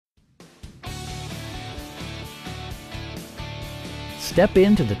Step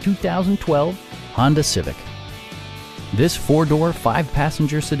into the 2012 Honda Civic. This four-door,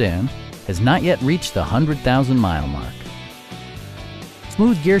 five-passenger sedan has not yet reached the 100,000-mile mark.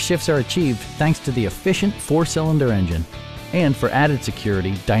 Smooth gear shifts are achieved thanks to the efficient four-cylinder engine. And for added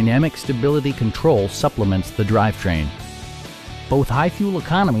security, dynamic stability control supplements the drivetrain. Both high fuel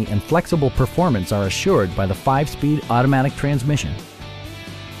economy and flexible performance are assured by the 5-speed automatic transmission.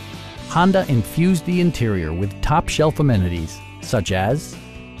 Honda infused the interior with top-shelf amenities such as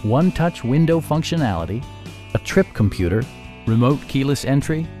one-touch window functionality, a trip computer, remote keyless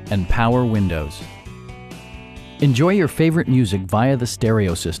entry, and power windows. Enjoy your favorite music via the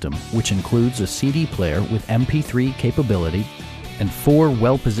stereo system, which includes a CD player with MP3 capability and 4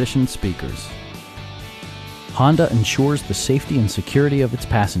 well-positioned speakers. Honda ensures the safety and security of its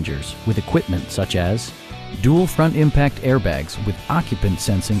passengers with equipment such as dual front impact airbags with occupant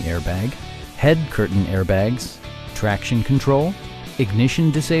sensing airbag, head curtain airbags, traction control,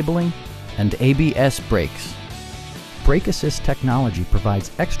 ignition disabling, and ABS brakes. Brake assist technology provides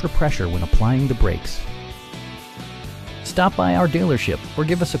extra pressure when applying the brakes. Stop by our dealership or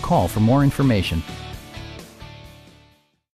give us a call for more information.